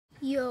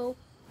Yo,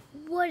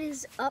 what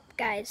is up,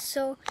 guys?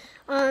 So,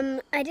 I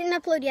didn't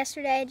upload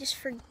yesterday. I just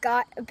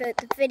forgot about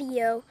the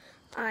video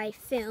I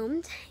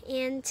filmed,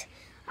 and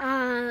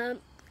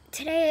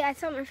today I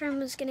thought my friend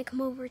was gonna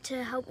come over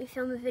to help me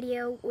film a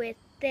video with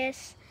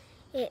this.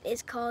 It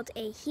is called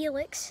a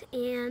Helix,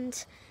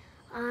 and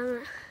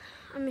I'm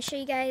gonna show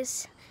you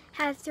guys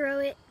how to throw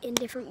it in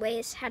different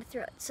ways, how to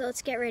throw it. So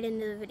let's get right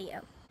into the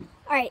video.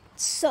 Alright,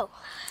 so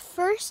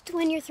first,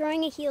 when you're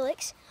throwing a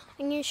Helix,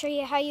 I'm going to show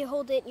you how you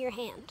hold it in your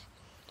hand.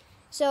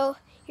 So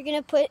you're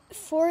going to put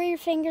 4 of your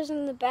fingers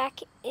on the back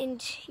and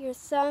your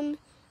thumb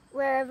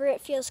wherever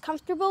it feels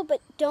comfortable,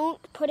 but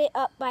don't put it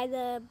up by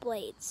the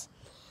blades,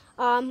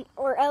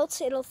 or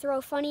else it'll throw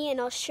funny, and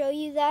I'll show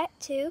you that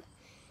too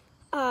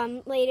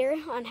later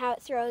on how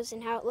it throws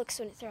and how it looks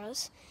when it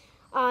throws.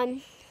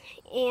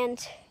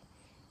 And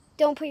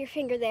don't put your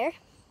finger there.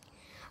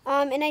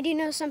 And I do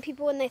know some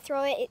people, when they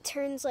throw it, it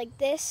turns like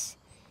this.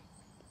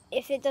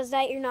 If it does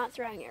that, you're not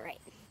throwing it right.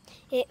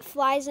 It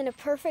flies in a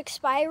perfect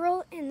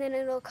spiral, and then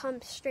it'll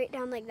come straight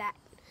down like that.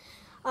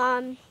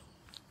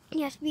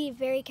 You have to be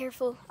very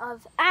careful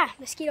of,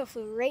 mosquito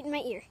flew right in my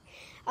ear,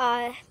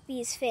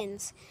 these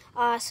fins.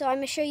 So I'm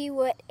going to show you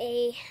what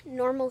a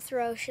normal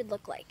throw should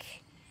look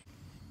like.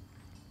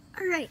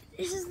 Alright,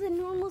 this is the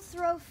normal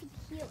throw for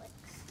the Helix.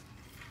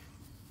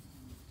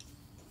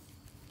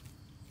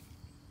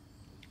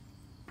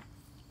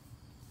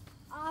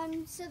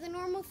 So the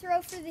normal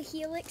throw for the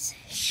Helix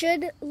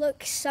should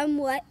look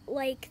somewhat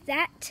like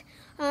that.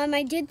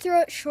 I did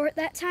throw it short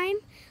that time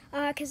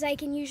because I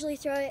can usually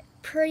throw it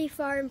pretty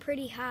far and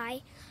pretty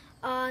high.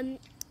 And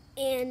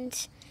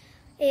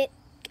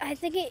I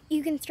think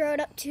you can throw it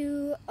up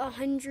to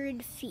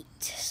 100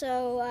 feet.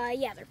 So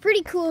yeah, they're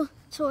pretty cool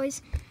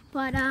toys,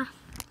 but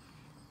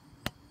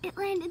it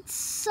landed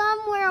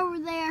somewhere over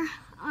there.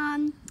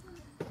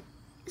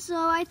 So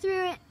I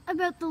threw it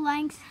about the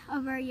length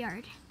of our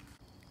yard.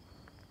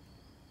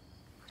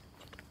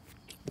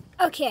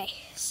 Okay,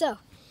 so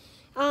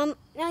now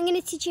I'm going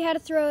to teach you how to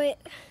throw it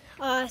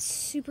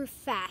super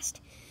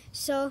fast.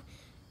 So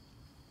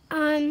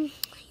you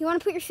want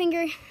to put your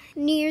finger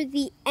near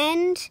the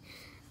end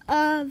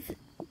of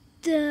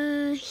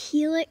the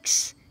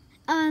Helix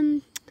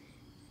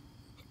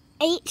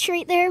H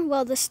right there.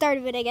 Well, the start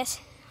of it, I guess.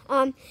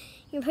 You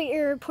can put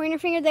your pointer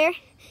finger there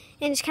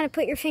and just kind of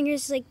put your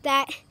fingers like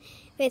that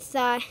with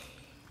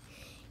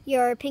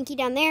your pinky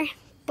down there.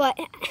 But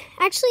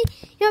actually,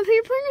 put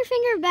your pointer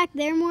finger back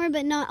there more,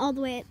 but not all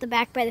the way at the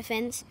back by the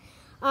fins.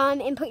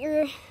 And put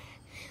your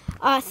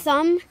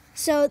thumb,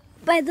 so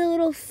by the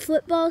little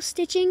football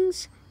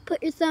stitchings,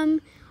 put your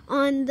thumb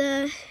on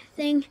the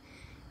thing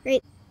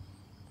right.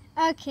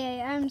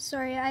 Okay, I'm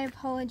sorry, I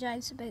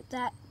apologize about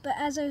that. But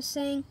as I was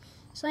saying,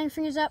 slide your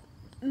fingers up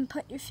and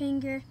put your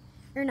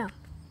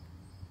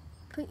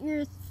put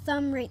your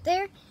thumb right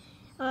there.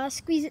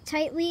 Squeeze it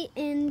tightly,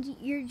 and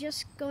you're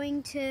just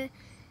going to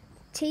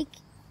take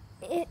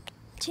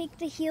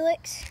the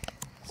Helix,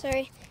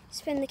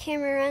 spin the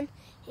camera around,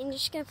 and you're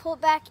just going to pull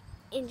it back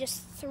and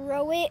just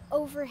throw it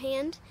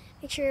overhand.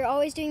 Make sure you're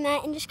always doing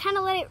that, and just kind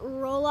of let it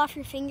roll off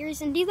your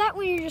fingers, and do that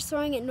when you're just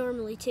throwing it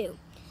normally too.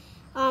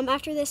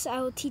 After this, I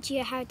will teach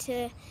you how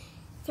to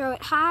throw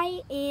it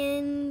high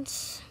and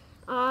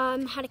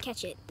how to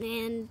catch it,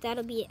 and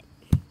that'll be it.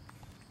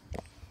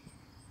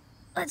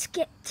 Let's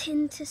get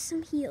into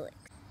some Helix.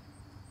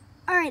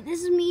 Alright,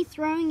 this is me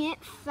throwing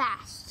it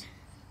fast.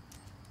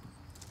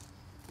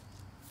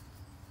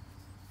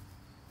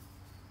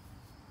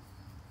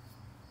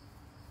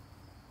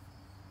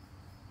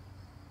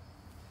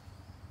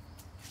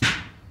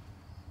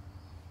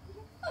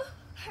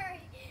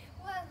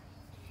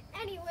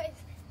 Anyways,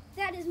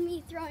 that is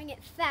me throwing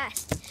it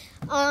fast.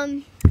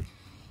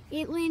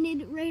 It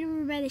landed right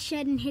over by the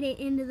shed and hit it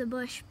into the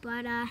bush,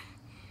 but I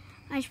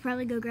should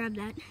probably go grab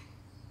that.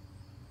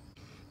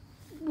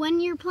 When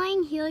you're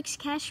playing Helix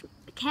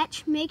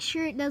catch, make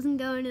sure it doesn't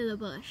go into the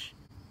bush.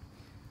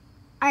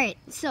 Alright,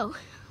 so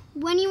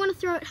when you want to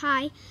throw it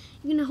high,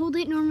 you're going to hold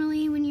it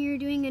normally when you're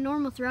doing a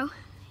normal throw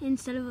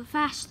instead of a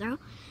fast throw.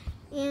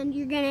 And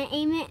you're going to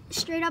aim it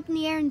straight up in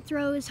the air and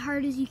throw as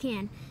hard as you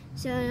can.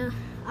 So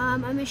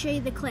I'm going to show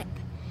you the clip.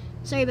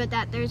 Sorry about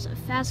that, there's a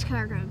fast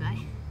car going by.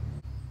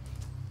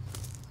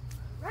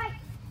 Right.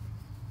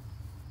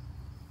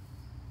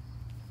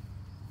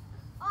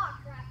 Oh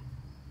crap.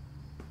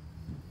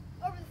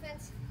 Over the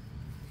fence.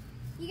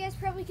 You guys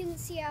probably couldn't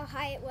see how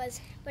high it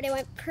was, but it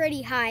went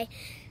pretty high.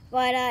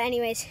 But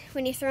anyways,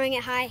 when you're throwing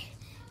it high,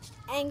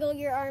 angle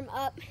your arm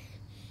up,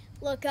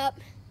 look up,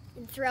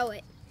 and throw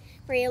it.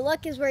 Where you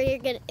look is where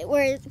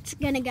it's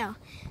gonna go.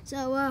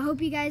 So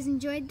hope you guys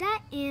enjoyed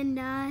that,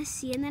 and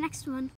see you in the next one.